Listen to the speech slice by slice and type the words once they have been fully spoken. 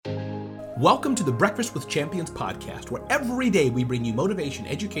Welcome to the Breakfast with Champions podcast, where every day we bring you motivation,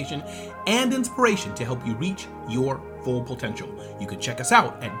 education, and inspiration to help you reach your full potential. You can check us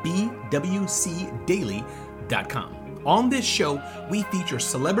out at bwcdaily.com. On this show, we feature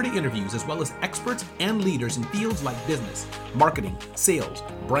celebrity interviews as well as experts and leaders in fields like business, marketing, sales,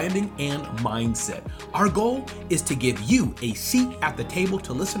 branding, and mindset. Our goal is to give you a seat at the table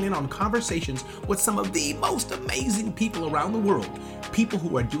to listen in on conversations with some of the most amazing people around the world. People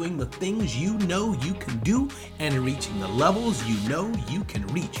who are doing the things you know you can do and reaching the levels you know you can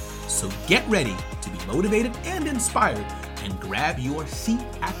reach. So get ready to be motivated and inspired and grab your seat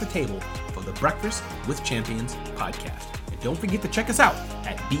at the table for the Breakfast with Champions podcast. And don't forget to check us out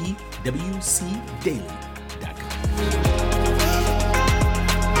at bwcdaily.com.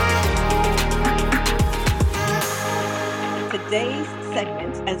 Today's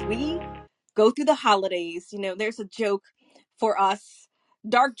segment, as we go through the holidays, there's a joke for us,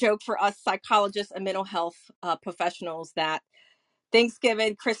 dark joke for us psychologists and mental health professionals that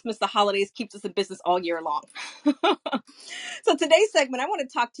Thanksgiving, Christmas, the holidays keeps us in business all year long. So today's segment, I want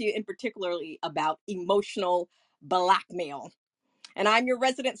to talk to you in particularly about emotional blackmail. And I'm your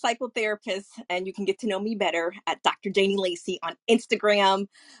resident psychotherapist, and you can get to know me better at Dr. Janie Lacey on Instagram.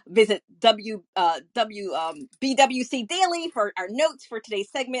 Visit BWC Daily for our notes for today's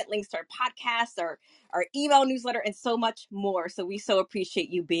segment, links to our podcast, our email newsletter, and so much more. So we so appreciate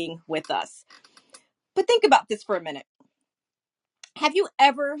you being with us. But think about this for a minute. Have you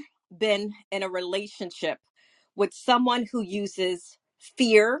ever been in a relationship with someone who uses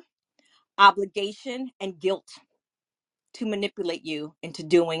fear, obligation, and guilt to manipulate you into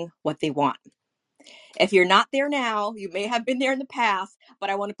doing what they want? If you're not there now, you may have been there in the past, but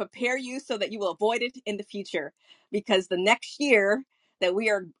I want to prepare you so that you will avoid it in the future, because the next year that we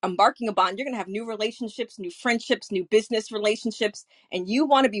are embarking upon, you're going to have new relationships, new friendships, new business relationships, and you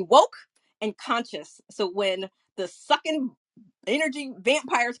want to be woke and conscious. So when the sucking energy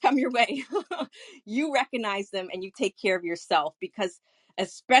vampires come your way, you recognize them and you take care of yourself, because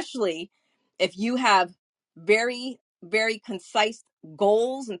especially if you have very, very concise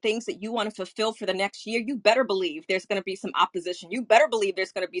goals and things that you want to fulfill for the next year, you better believe there's going to be some opposition. You better believe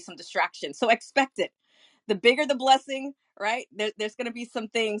there's going to be some distraction. So expect it. The bigger the blessing, right? There's going to be some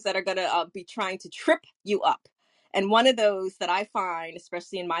things that are going to be trying to trip you up. And one of those that I find,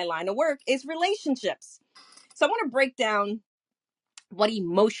 especially in my line of work, is relationships. So I want to break down what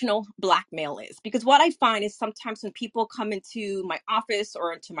emotional blackmail is, because what I find is sometimes when people come into my office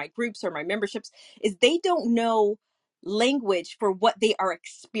or into my groups or my memberships, is they don't know language for what they are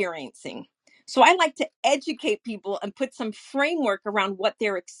experiencing. So I like to educate people and put some framework around what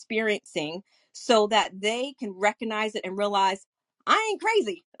they're experiencing so that they can recognize it and realize I ain't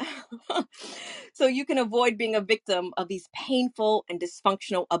crazy. So you can avoid being a victim of these painful and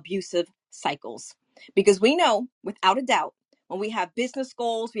dysfunctional abusive cycles. Because we know without a doubt, when we have business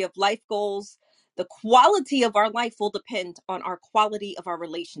goals, we have life goals, the quality of our life will depend on our quality of our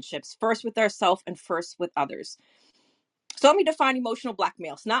relationships, first with ourselves and first with others. So let me define emotional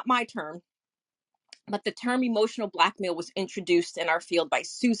blackmail. It's not my term, but the term emotional blackmail was introduced in our field by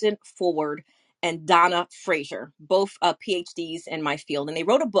Susan Forward and Donna Frazier, both PhDs in my field. And they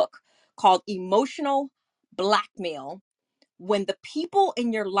wrote a book called Emotional Blackmail: When the People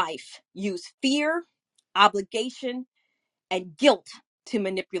in Your Life Use Fear, Obligation, and Guilt to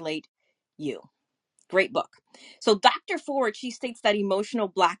Manipulate You. Great book. So Dr. Ford, she states that emotional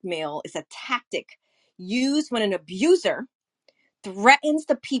blackmail is a tactic used when an abuser threatens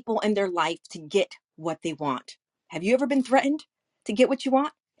the people in their life to get what they want. Have you ever been threatened to get what you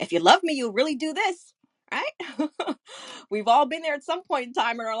want? If you love me, you'll really do this, right? We've all been there at some point in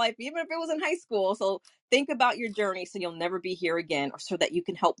time in our life, even if it was in high school. So think about your journey so you'll never be here again, or so that you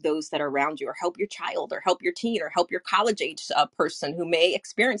can help those that are around you, or help your child, or help your teen, or help your college age person who may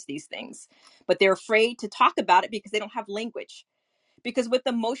experience these things. But they're afraid to talk about it because they don't have language. Because with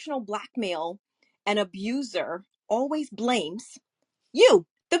emotional blackmail, an abuser always blames you,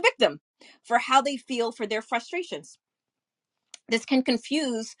 the victim, for how they feel, for their frustrations. This can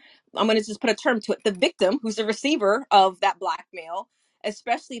confuse, I'm going to just put a term to it, the victim, who's the receiver of that blackmail,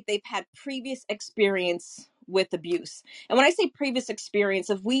 especially if they've had previous experience with abuse. And when I say previous experience,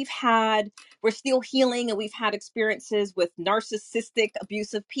 if we're still healing and we've had experiences with narcissistic,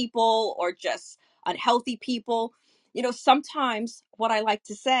 abusive people, or just unhealthy people, sometimes what I like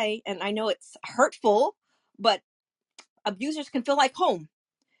to say, and I know it's hurtful, but abusers can feel like home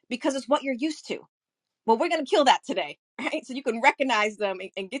because it's what you're used to. Well, we're going to kill that today, right? So you can recognize them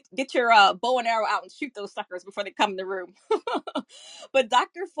and get your bow and arrow out and shoot those suckers before they come in the room. But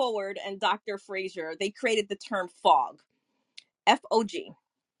Dr. Forward and Dr. Frazier, they created the term FOG, F-O-G.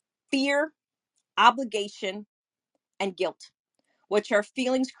 fear, obligation, and guilt, which are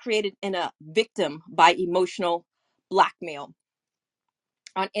feelings created in a victim by emotional blackmail.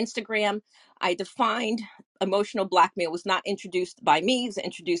 On Instagram, I defined emotional blackmail was not introduced by me, it was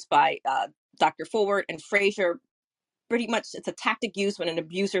introduced by Dr. Forward and Fraser. Pretty much it's a tactic used when an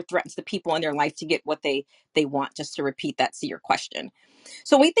abuser threatens the people in their life to get what they want, just to repeat that to your question.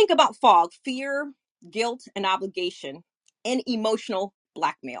 So when we think about fog, fear, guilt, and obligation, and emotional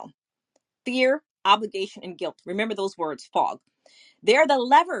blackmail. Fear, obligation, and guilt. Remember those words, fog. They're the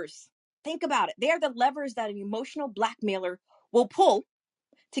levers. Think about it. They're the levers that an emotional blackmailer will pull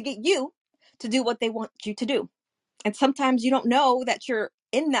to get you to do what they want you to do. And sometimes you don't know that you're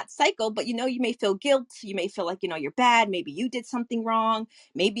in that cycle, but you may feel guilt. You may feel like, you're bad. Maybe you did something wrong.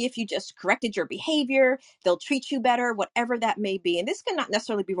 Maybe if you just corrected your behavior, they'll treat you better, whatever that may be. And this can not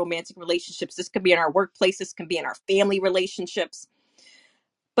necessarily be romantic relationships. This could be in our workplace. This can be in our family relationships.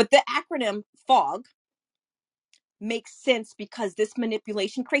 But the acronym FOG makes sense because this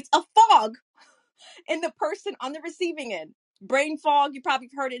manipulation creates a fog in the person on the receiving end. Brain fog, you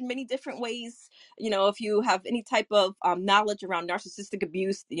probably heard it in many different ways. If you have any type of knowledge around narcissistic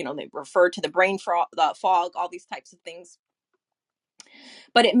abuse, they refer to the brain fog, all these types of things.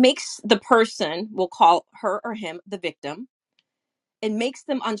 But it makes the person, we'll call her or him, the victim. It makes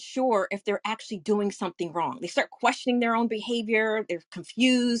them unsure if they're actually doing something wrong. They start questioning their own behavior. They're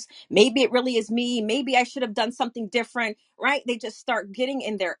confused. Maybe it really is me. Maybe I should have done something different, right? They just start getting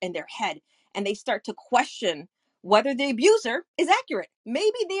in their head, and they start to question whether the abuser is accurate.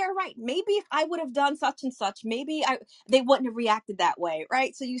 Maybe they are right. Maybe if I would have done such and such, maybe they wouldn't have reacted that way,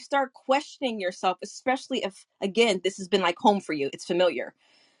 right? So you start questioning yourself, especially if, again, this has been like home for you. It's familiar.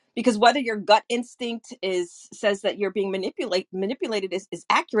 Because whether your gut instinct says that you're being manipulated is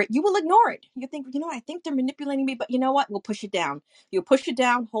accurate, you will ignore it. You think, I think they're manipulating me, but you know what? We'll push it down. You'll push it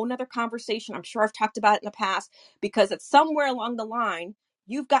down, whole nother conversation. I'm sure I've talked about it in the past, because it's somewhere along the line,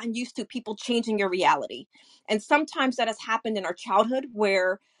 you've gotten used to people changing your reality. And sometimes that has happened in our childhood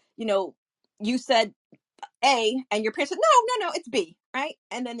where, you said A and your parents said, no, it's B, right?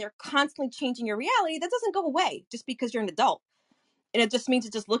 And then they're constantly changing your reality. That doesn't go away just because you're an adult. And it just means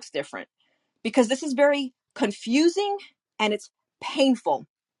it just looks different, because this is very confusing and it's painful.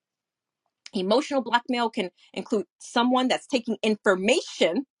 Emotional blackmail can include someone that's taking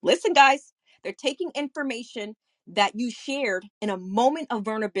information. Listen, guys, they're taking information that you shared in a moment of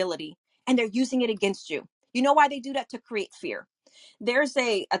vulnerability, and they're using it against you. You know why they do that? To create fear. There's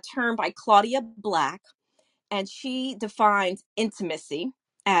a term by Claudia Black, and she defines intimacy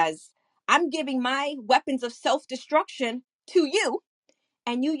as, I'm giving my weapons of self-destruction to you,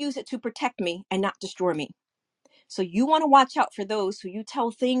 and you use it to protect me and not destroy me. So you want to watch out for those who you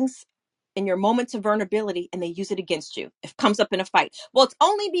tell things in your moments of vulnerability and they use it against you. If it comes up in a fight, well, it's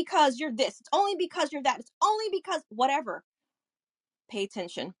only because you're this, it's only because you're that, it's only because whatever. Pay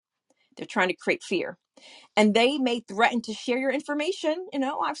attention. They're trying to create fear. And they may threaten to share your information.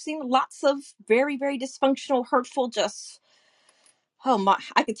 I've seen lots of very, very dysfunctional, hurtful,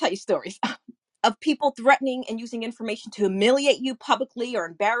 I can tell you stories of people threatening and using information to humiliate you publicly or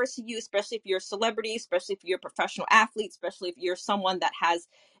embarrass you, especially if you're a celebrity, especially if you're a professional athlete, especially if you're someone that has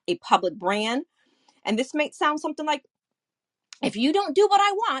a public brand. And this may sound something like, if you don't do what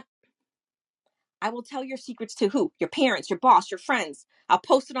I want, I will tell your secrets to who? Your parents, your boss, your friends. I'll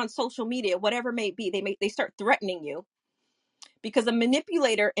post it on social media, whatever it may be. They start threatening you, because a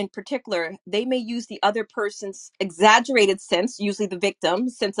manipulator in particular, they may use the other person's exaggerated sense, usually the victim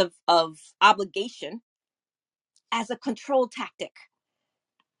sense of obligation, as a control tactic,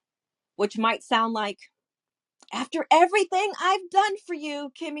 which might sound like, after everything I've done for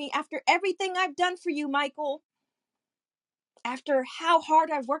you, Kimmy, after everything I've done for you, Michael, after how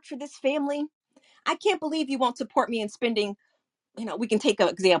hard I've worked for this family, I can't believe you won't support me in spending, we can take an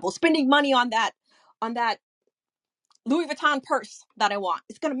example, spending money on that Louis Vuitton purse that I want.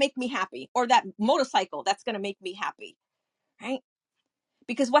 It's going to make me happy. Or that motorcycle that's going to make me happy, right?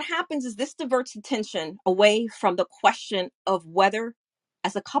 Because what happens is this diverts attention away from the question of whether,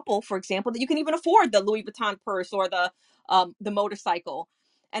 as a couple, for example, that you can even afford the Louis Vuitton purse or the motorcycle.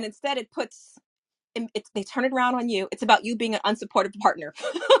 And instead they turn it around on you. It's about you being an unsupportive partner.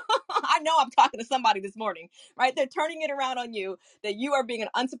 I know I'm talking to somebody this morning, right? They're turning it around on you, that you are being an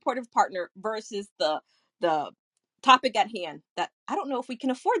unsupportive partner versus the topic at hand, that I don't know if we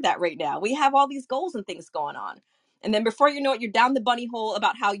can afford that right now. We have all these goals and things going on. And then before you know it, you're down the bunny hole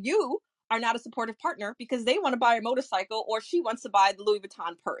about how you are not a supportive partner because they want to buy a motorcycle or she wants to buy the Louis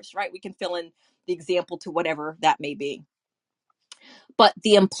Vuitton purse, right? We can fill in the example to whatever that may be. But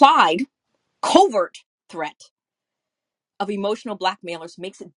the implied covert threat of emotional blackmailers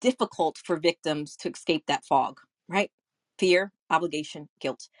makes it difficult for victims to escape that fog, right? Fear, obligation,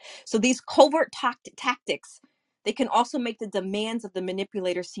 guilt. So these covert tactics, they can also make the demands of the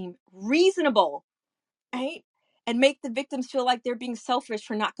manipulator seem reasonable, right? And make the victims feel like they're being selfish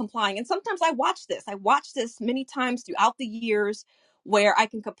for not complying. And sometimes I watch this many times throughout the years, where I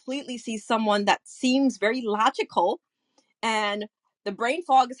can completely see someone that seems very logical, and the brain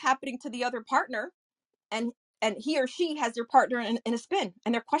fog is happening to the other partner, and he or she has their partner in a spin,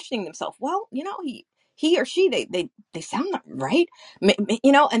 and they're questioning themselves. Well, he or she, they sound right,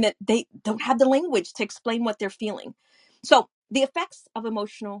 and that they don't have the language to explain what they're feeling. So the effects of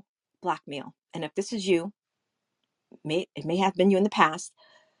emotional blackmail, and if this is you, it may have been you in the past,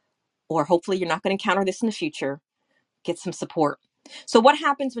 or hopefully you're not going to encounter this in the future. Get some support. So what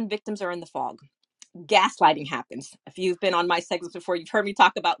happens when victims are in the fog? Gaslighting happens. If you've been on my segments before, you've heard me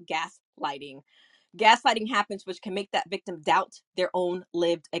talk about gaslighting. Gaslighting happens, which can make that victim doubt their own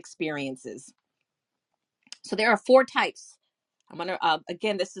lived experiences. So there are 4 types. I'm going to,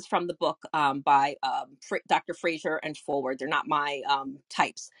 again, this is from the book by Dr. Fraser and Forward. They're not my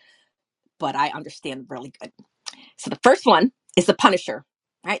types, but I understand them really good. So the first one is the punisher,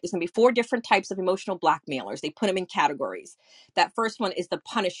 right? There's going to be 4 different types of emotional blackmailers. They put them in categories. That first one is the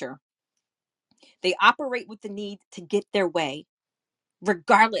punisher. They operate with the need to get their way,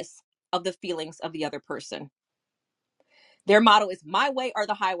 regardless of the feelings of the other person. Their motto is my way or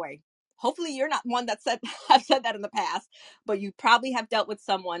the highway. Hopefully you're not one that have said that in the past, but you probably have dealt with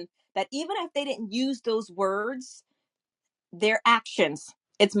someone that even if they didn't use those words, their actions,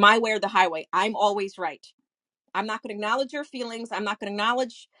 it's my way or the highway. I'm always right. I'm not going to acknowledge your feelings. I'm going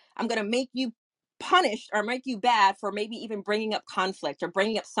to make you punished or make you bad for maybe even bringing up conflict or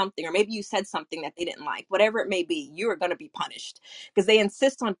bringing up something, or maybe you said something that they didn't like. Whatever it may be, you are going to be punished, because they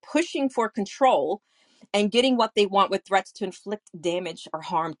insist on pushing for control and getting what they want with threats to inflict damage or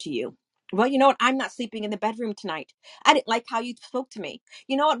harm to you. Well, you know what? I'm not sleeping in the bedroom tonight. I didn't like how you spoke to me.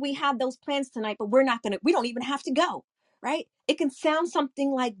 You know what? We had those plans tonight, but we don't even have to go, right? It can sound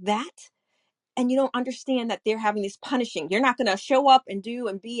something like that. And you don't understand that they're having this punishing. You're not going to show up and do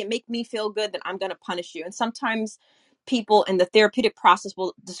and be and make me feel good, that I'm going to punish you. And sometimes people in the therapeutic process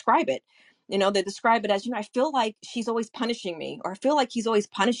will describe it. They describe it as, I feel like she's always punishing me, or I feel like he's always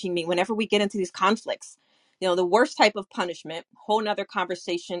punishing me whenever we get into these conflicts. The worst type of punishment, whole nother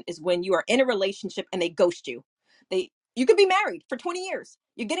conversation, is when you are in a relationship and they ghost you. You could be married for 20 years.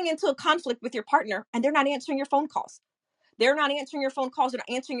 You're getting into a conflict with your partner and they're not answering your phone calls. They're not answering your phone calls. They're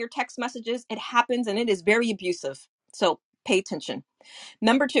not answering your text messages. It happens, and it is very abusive. So pay attention.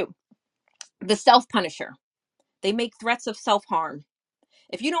 Number 2, the self-punisher. They make threats of self-harm.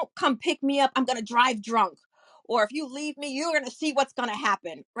 If you don't come pick me up, I'm going to drive drunk. Or if you leave me, you're going to see what's going to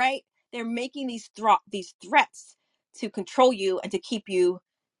happen, right? They're making these threats to control you and to keep you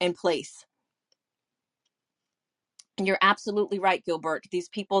in place. And you're absolutely right, Gilbert. These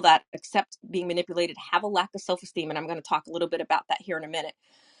people that accept being manipulated have a lack of self-esteem. And I'm going to talk a little bit about that here in a minute.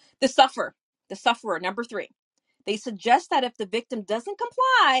 The sufferer, number 3. They suggest that if the victim doesn't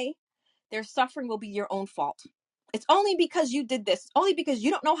comply, their suffering will be your own fault. It's only because you did this. It's only because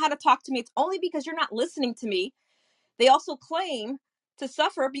you don't know how to talk to me. It's only because you're not listening to me. They also claim to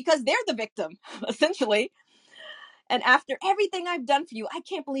suffer because they're the victim, essentially. And after everything I've done for you, I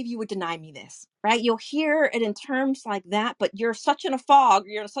can't believe you would deny me this, right? You'll hear it in terms like that, but you're such in a fog.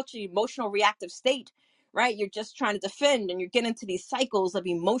 You're in such an emotional reactive state, right? You're just trying to defend, and you're getting into these cycles of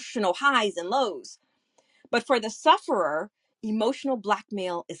emotional highs and lows. But for the sufferer, emotional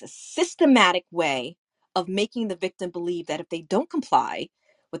blackmail is a systematic way of making the victim believe that if they don't comply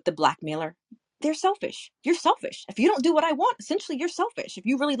with the blackmailer, they're selfish. You're selfish. If you don't do what I want, essentially you're selfish. If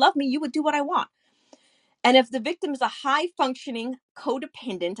you really love me, you would do what I want. And if the victim is a high-functioning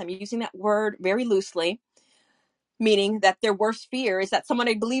codependent, I'm using that word very loosely, meaning that their worst fear is that someone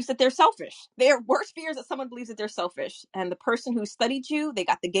believes that they're selfish. Their worst fear is that someone believes that they're selfish. And the person who studied you, they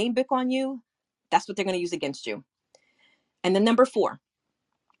got the game book on you, that's what they're going to use against you. And then number 4,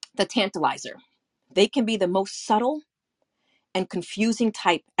 the tantalizer. They can be the most subtle and confusing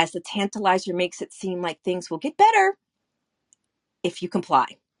type, as the tantalizer makes it seem like things will get better if you comply.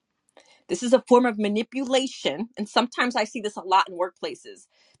 This is a form of manipulation, and sometimes I see this a lot in workplaces.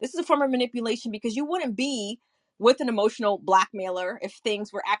 This is a form of manipulation because you wouldn't be with an emotional blackmailer if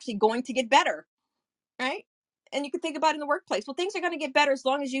things were actually going to get better, right? And you can think about it in the workplace. Well, things are going to get better as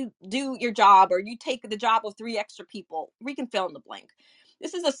long as you do your job, or you take the job of 3 extra people. We can fill in the blank.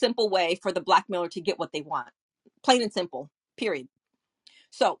 This is a simple way for the blackmailer to get what they want. Plain and simple, period.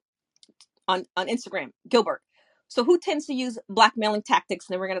 So on Instagram, Gilbert. So who tends to use blackmailing tactics?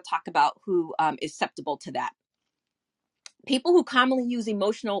 And then we're going to talk about who is susceptible to that. People who commonly use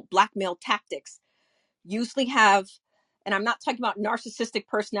emotional blackmail tactics usually have, and I'm not talking about narcissistic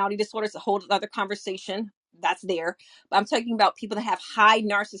personality disorder, it's a whole other conversation that's there, but I'm talking about people that have high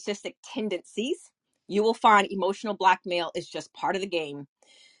narcissistic tendencies. You will find emotional blackmail is just part of the game.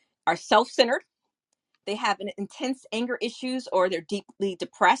 Are self-centered. They have an intense anger issues, or they're deeply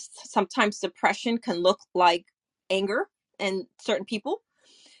depressed. Sometimes depression can look like anger in certain people.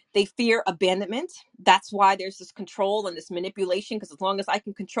 They fear abandonment. That's why there's this control and this manipulation, because as long as I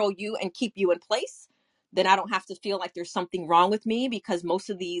can control you and keep you in place, then I don't have to feel like there's something wrong with me, because most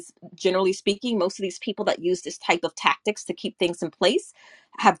of these, generally speaking, most of these people that use this type of tactics to keep things in place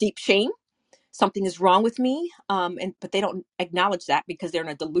have deep shame. Something is wrong with me, but they don't acknowledge that because they're in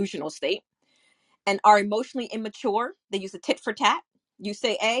a delusional state, and are emotionally immature. They use a tit for tat. You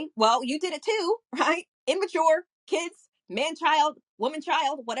say A, well, you did it too, right? Immature kids, man child, woman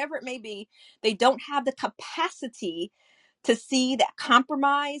child, whatever it may be. They don't have the capacity to see that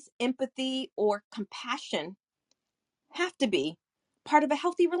compromise, empathy, or compassion have to be part of a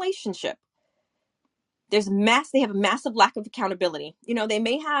healthy relationship. They have a massive lack of accountability. They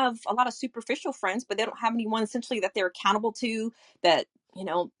may have a lot of superficial friends, but they don't have anyone essentially that they're accountable to, that,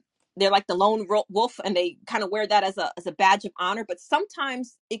 they're like the lone wolf, and they kind of wear that as a badge of honor. But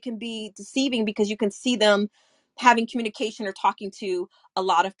sometimes it can be deceiving because you can see them having communication or talking to a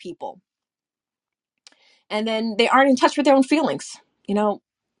lot of people. And then they aren't in touch with their own feelings.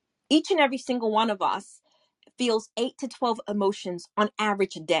 Each and every single one of us feels 8 to 12 emotions on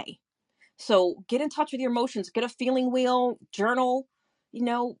average a day. So get in touch with your emotions, get a feeling wheel, journal,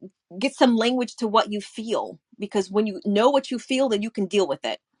 get some language to what you feel, because when you know what you feel, then you can deal with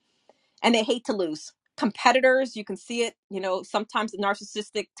it. And they hate to lose. Competitors, you can see it, sometimes the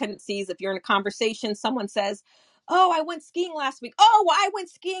narcissistic tendencies. If you're in a conversation, someone says, oh, I went skiing last week. Oh, well, I went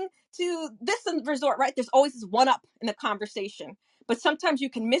skiing to this resort, right? There's always this one up in the conversation. But sometimes you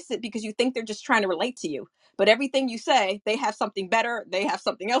can miss it because you think they're just trying to relate to you. But everything you say, they have something better. They have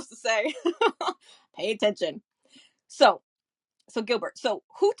something else to say. Pay attention. So Gilbert,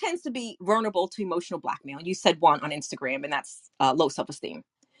 who tends to be vulnerable to emotional blackmail? You said one on Instagram, and that's low self-esteem.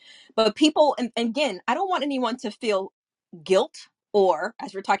 But people, and again, I don't want anyone to feel guilt, or,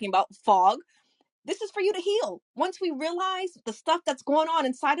 as we're talking about, fog. This is for you to heal. Once we realize the stuff that's going on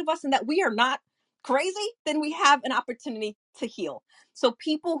inside of us and that we are not crazy, then we have an opportunity to heal. So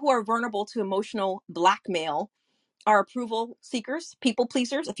people who are vulnerable to emotional blackmail are approval seekers, people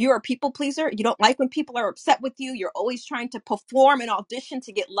pleasers. If you're a people pleaser, you don't like when people are upset with you, you're always trying to perform an audition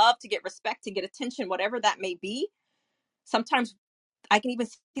to get love, to get respect, to get attention, whatever that may be. Sometimes I can even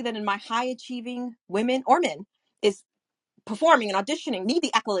see that in my high achieving women or men, is performing and auditioning, need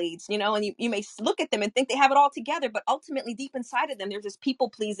the accolades, and you may look at them and think they have it all together, but ultimately deep inside of them, there's this people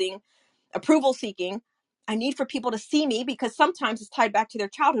pleasing, approval seeking. I need for people to see me, because sometimes it's tied back to their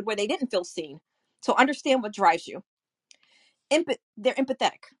childhood where they didn't feel seen. So understand what drives you. They're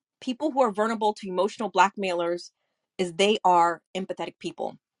empathetic. People who are vulnerable to emotional blackmailers is they are empathetic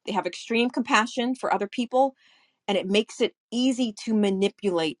people. They have extreme compassion for other people, and it makes it easy to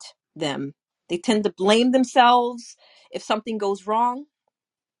manipulate them. They tend to blame themselves if something goes wrong.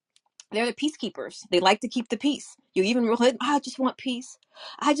 They're the peacekeepers. They like to keep the peace. You even realize, I just want peace.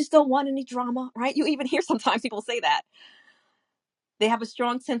 I just don't want any drama, right? You even hear sometimes people say that. They have a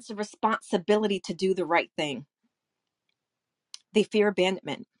strong sense of responsibility to do the right thing. They fear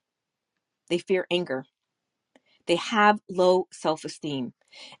abandonment. They fear anger. They have low self-esteem.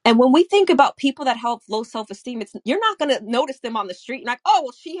 And when we think about people that have low self-esteem, you're not going to notice them on the street and like, oh,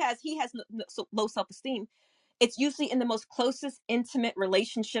 well, he has low self-esteem. It's usually in the most closest intimate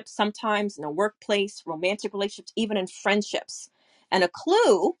relationships, sometimes in a workplace, romantic relationships, even in friendships. And a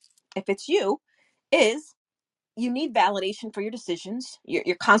clue, if it's you, is you need validation for your decisions.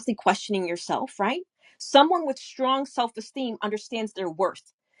 You're constantly questioning yourself, right? Someone with strong self-esteem understands their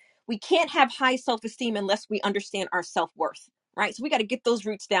worth. We can't have high self-esteem unless we understand our self-worth, right? So we got to get those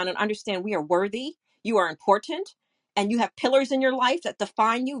roots down and understand we are worthy, you are important, and you have pillars in your life that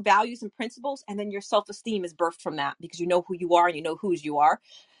define you, values and principles. And then your self-esteem is birthed from that, because you know who you are and you know whose you are,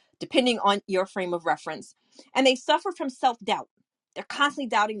 depending on your frame of reference. And they suffer from self-doubt. They're constantly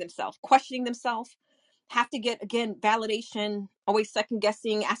doubting themselves, questioning themselves, have to get, again, validation, always second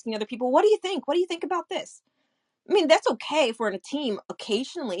guessing, asking other people, what do you think? What do you think about this? I mean, that's okay if we're in a team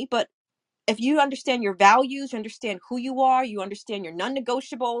occasionally, but if you understand your values, you understand who you are, you understand your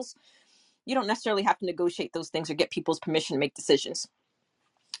non-negotiables, you don't necessarily have to negotiate those things or get people's permission to make decisions.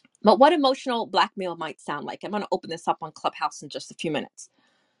 But what emotional blackmail might sound like, I'm going to open this up on Clubhouse in just a few minutes.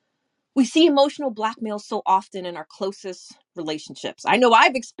 We see emotional blackmail so often in our closest relationships. I know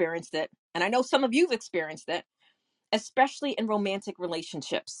I've experienced it, and I know some of you've experienced it. especially in romantic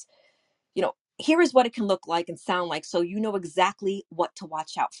relationships. Here is what it can look like and sound like so you know exactly what to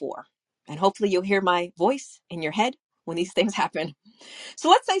watch out for. And hopefully you'll hear my voice in your head when these things happen. So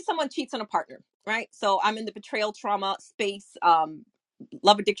let's say someone cheats on a partner, right? So I'm in the betrayal trauma space,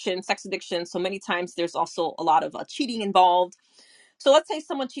 love addiction, sex addiction. So many times there's also a lot of cheating involved. So let's say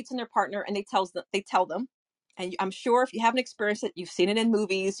someone cheats on their partner and they tell them, and I'm sure if you haven't experienced it, you've seen it in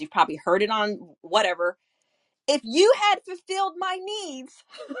movies, you've probably heard it on whatever. If you had fulfilled my needs,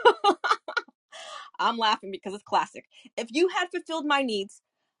 I'm laughing because it's classic. If you had fulfilled my needs,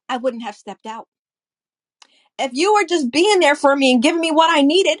 I wouldn't have stepped out. If you were just being there for me and giving me what I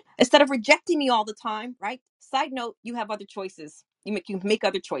needed instead of rejecting me all the time, right? Side note, you have other choices. You can make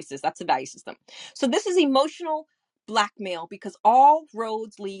other choices. That's a value system. So this is emotional blackmail because all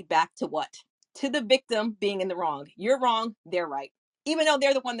roads lead back to what? To the victim being in the wrong. You're wrong, they're right. Even though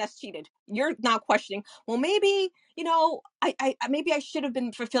they're the one that's cheated, you're now questioning, well, maybe, maybe I should have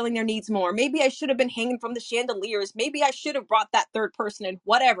been fulfilling their needs more. Maybe I should have been hanging from the chandeliers. Maybe I should have brought that third person in,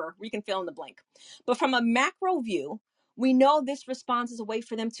 whatever. We can fill in the blank. But from a macro view, we know this response is a way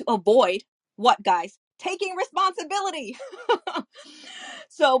for them to avoid what, guys? Taking responsibility.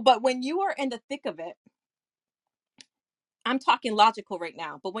 But when you are in the thick of it, I'm talking logical right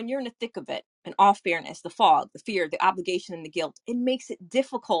now, but when you're in the thick of it, in all fairness, the fog, the fear, the obligation, and the guilt, it makes it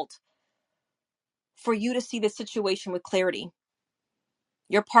difficult for you to see the situation with clarity.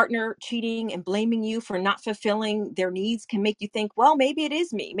 Your partner cheating and blaming you for not fulfilling their needs can make you think, well, maybe it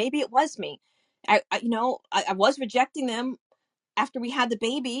is me. Maybe it was me. I was rejecting them after we had the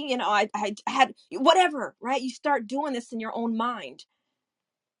baby. I had whatever, right? You start doing this in your own mind.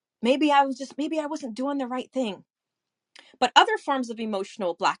 Maybe I wasn't doing the right thing. But other forms of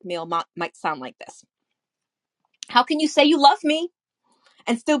emotional blackmail might sound like this. How can you say you love me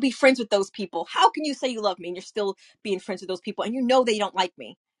and still be friends with those people? How can you say you love me and you're still being friends with those people and you know they don't like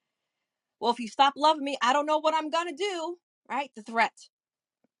me? Well, if you stop loving me, I don't know what I'm going to do, right? The threat.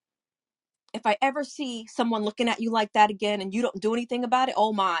 If I ever see someone looking at you like that again and you don't do anything about it,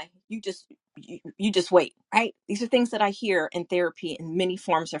 oh my, you just wait, right? These are things that I hear in therapy in many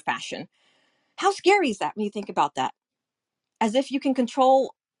forms or fashion. How scary is that when you think about that? As if you can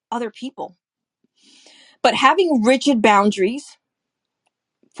control other people. But having rigid boundaries,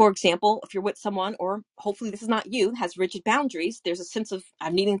 for example, if you're with someone, or hopefully this is not you, has rigid boundaries, there's a sense of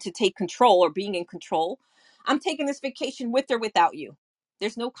I'm needing to take control or being in control. I'm taking this vacation with or without you.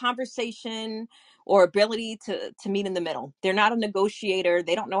 There's no conversation or ability to meet in the middle. They're not a negotiator.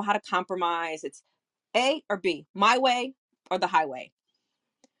 They don't know how to compromise. It's A or B, my way or the highway.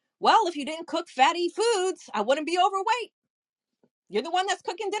 Well, if you didn't cook fatty foods, I wouldn't be overweight. You're the one that's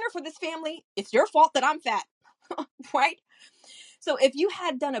cooking dinner for this family. It's your fault that I'm fat, right? So if you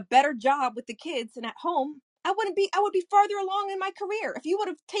had done a better job with the kids and at home, I would be farther along in my career. If you would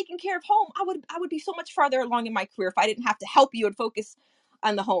have taken care of home, I would be so much farther along in my career if I didn't have to help you and focus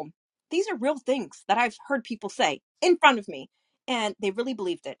on the home. These are real things that I've heard people say in front of me, and they really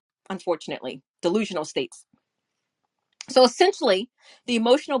believed it, unfortunately. Delusional states. So essentially, the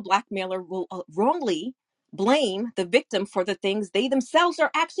emotional blackmailer will wrongly blame the victim for the things they themselves are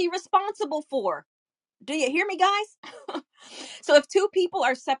actually responsible for. Do you hear me, guys? So if two people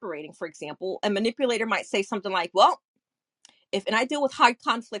are separating, for example, a manipulator might say something like, well, and I deal with high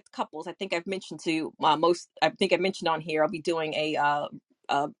conflict couples, I think I've mentioned I mentioned on here, I'll be doing a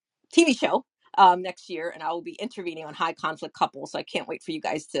TV show next year, and I will be intervening on high conflict couples. So I can't wait for you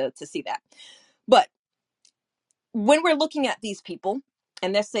guys to see that. But when we're looking at these people,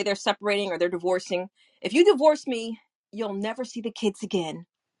 and let's say they're separating or they're divorcing, if you divorce me, you'll never see the kids again.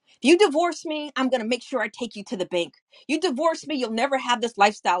 If you divorce me, I'm going to make sure I take you to the bank. You divorce me, you'll never have this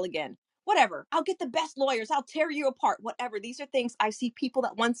lifestyle again. Whatever. I'll get the best lawyers. I'll tear you apart. Whatever. These are things I see people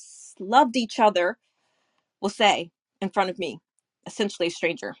that once loved each other will say in front of me, essentially a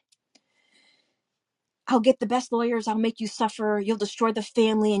stranger. I'll get the best lawyers. I'll make you suffer. You'll destroy the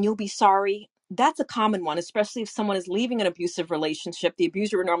family and you'll be sorry. That's a common one, especially if someone is leaving an abusive relationship. The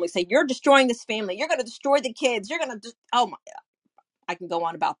abuser would normally say, you're destroying this family. You're going to destroy the kids. You're going to, oh my, I can go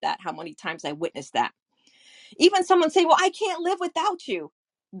on about that. How many times I witnessed that. Even someone say, well, I can't live without you.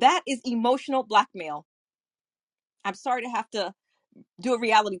 That is emotional blackmail. I'm sorry to have to do a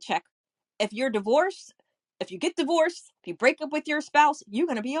reality check. If you're divorced, if you get divorced, if you break up with your spouse, you're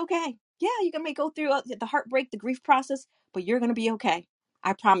going to be okay. Yeah, you're going to go through the heartbreak, the grief process, but you're going to be okay.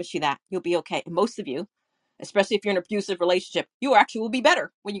 I promise you that. You'll be okay. And most of you, especially if you're in an abusive relationship, you actually will be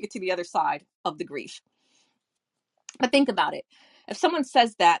better when you get to the other side of the grief. But think about it. If someone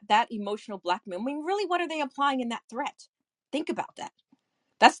says that emotional blackmail, I mean, really, what are they applying in that threat? Think about that.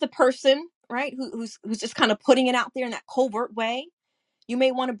 That's the person, right? Who's just kind of putting it out there in that covert way. You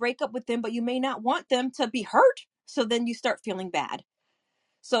may want to break up with them, but you may not want them to be hurt. So then you start feeling bad.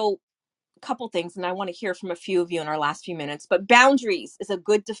 So couple things, and I want to hear from a few of you in our last few minutes. But boundaries is a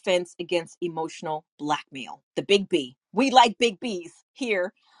good defense against emotional blackmail. The big B. We like big B's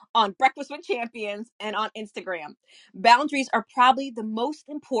here on Breakfast with Champions and on Instagram. Boundaries are probably the most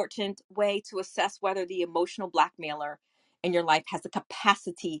important way to assess whether the emotional blackmailer in your life has the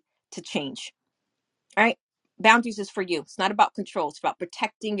capacity to change. All right. Boundaries is for you. It's not about control. It's about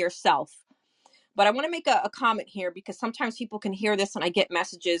protecting yourself. But I want to make a comment here because sometimes people can hear this and I get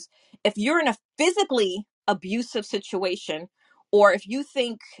messages. If you're in a physically abusive situation, or if you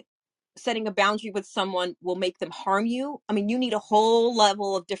think setting a boundary with someone will make them harm you, I mean, you need a whole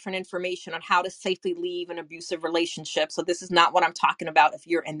level of different information on how to safely leave an abusive relationship. So this is not what I'm talking about if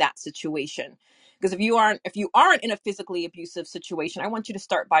you're in that situation. Because if you aren't in a physically abusive situation, I want you to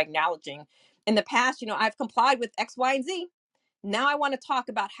start by acknowledging in the past, I've complied with X, Y, and Z. Now I want to talk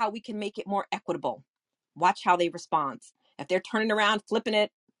about how we can make it more equitable. Watch how they respond. If they're turning around, flipping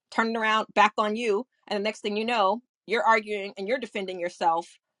it, turning around back on you, and the next thing you know, you're arguing and you're defending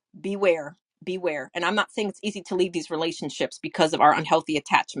yourself, beware, beware. And I'm not saying it's easy to leave these relationships because of our unhealthy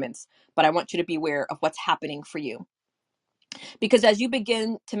attachments, but I want you to be aware of what's happening for you. Because as you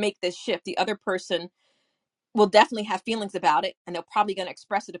begin to make this shift, the other person will definitely have feelings about it, and they're probably going to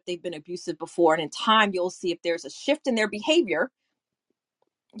express it if they've been abusive before. And in time, you'll see if there's a shift in their behavior.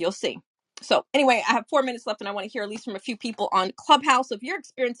 You'll see. So anyway, I have 4 minutes left and I want to hear at least from a few people on Clubhouse. So if you're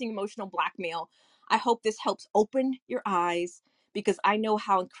experiencing emotional blackmail, I hope this helps open your eyes because I know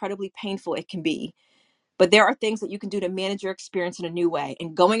how incredibly painful it can be. But there are things that you can do to manage your experience in a new way.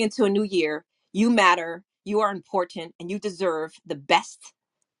 And going into a new year, you matter, you are important, and you deserve the best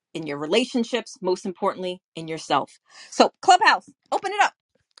in your relationships, most importantly, in yourself. So Clubhouse, open it up.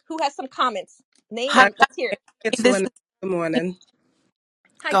 Who has some comments? Name Hi, and let's hear it. it's This Lynn. Good morning.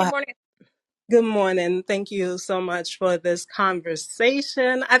 Hi, go good ahead. morning. Good morning. Thank you so much for this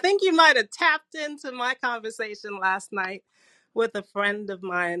conversation. I think you might have tapped into my conversation last night with a friend of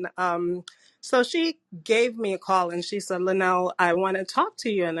mine. So she gave me a call and she said, Linnell, I want to talk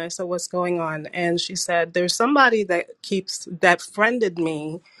to you. And I said, what's going on? And she said, there's somebody that friended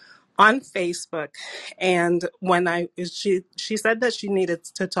me on Facebook. And she said that she needed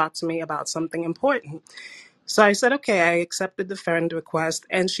to talk to me about something important. So I said, okay, I accepted the friend request.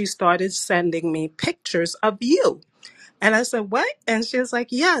 And she started sending me pictures of you. And I said, what? And she was like,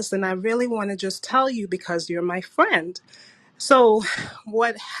 yes. And I really want to just tell you because you're my friend. So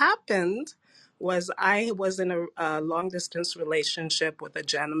what happened was I was in a long distance relationship with a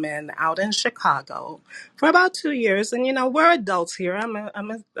gentleman out in Chicago for about 2 years. And, we're adults here. I'm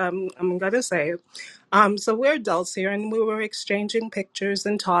going to say it. So we're adults here and we were exchanging pictures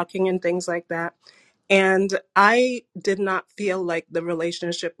and talking and things like that. And I did not feel like the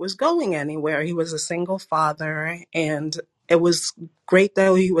relationship was going anywhere. He was a single father, and it was great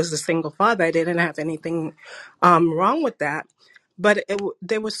that he was a single father. I didn't have anything wrong with that. But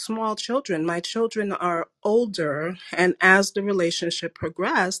there were small children. My children are older, and as the relationship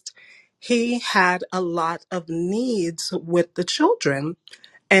progressed, he had a lot of needs with the children.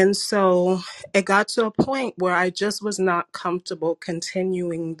 And so it got to a point where I just was not comfortable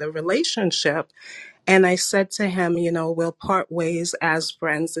continuing the relationship, and I said to him, we'll part ways as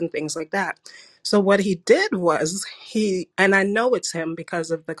friends and things like that. So what he did was and I know it's him because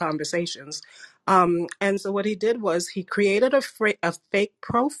of the conversations. And so what he did was he created a fake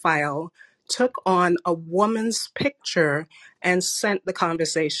profile, took on a woman's picture, and sent the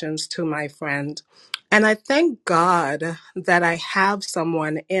conversations to my friend. And I thank God that I have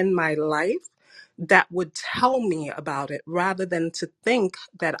someone in my life that would tell me about it rather than to think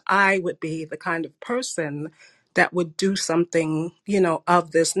that I would be the kind of person that would do something,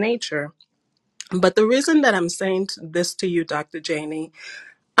 of this nature. But the reason that I'm saying this to you, Dr. Janie,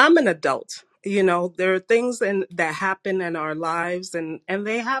 I'm an adult. There are things that happen in our lives and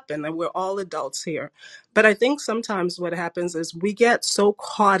they happen and we're all adults here. But I think sometimes what happens is we get so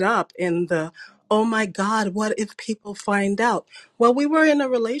caught up in oh my God, what if people find out? Well, we were in a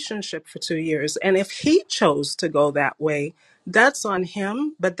relationship for 2 years. And if he chose to go that way, that's on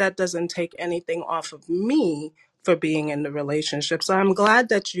him. But that doesn't take anything off of me for being in the relationship. So I'm glad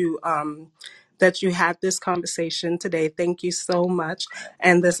that you had this conversation today. Thank you so much.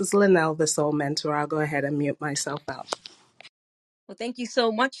 And this is Linnell, the Soul Mentor. I'll go ahead and mute myself out. Well, thank you so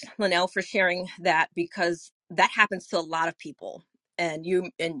much, Linnell, for sharing that because that happens to a lot of people. And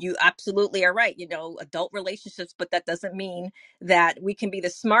you absolutely are right. Adult relationships, but that doesn't mean that we can be the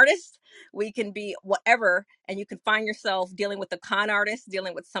smartest, we can be whatever, and you can find yourself dealing with a con artist,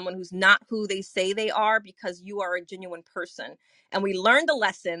 dealing with someone who's not who they say they are, because you are a genuine person. And we learn the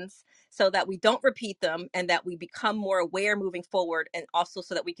lessons so that we don't repeat them, and that we become more aware moving forward, and also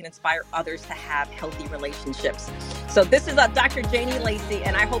so that we can inspire others to have healthy relationships. So this is Dr. Janie Lacey,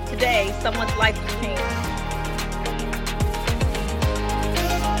 and I hope today someone's life was changed.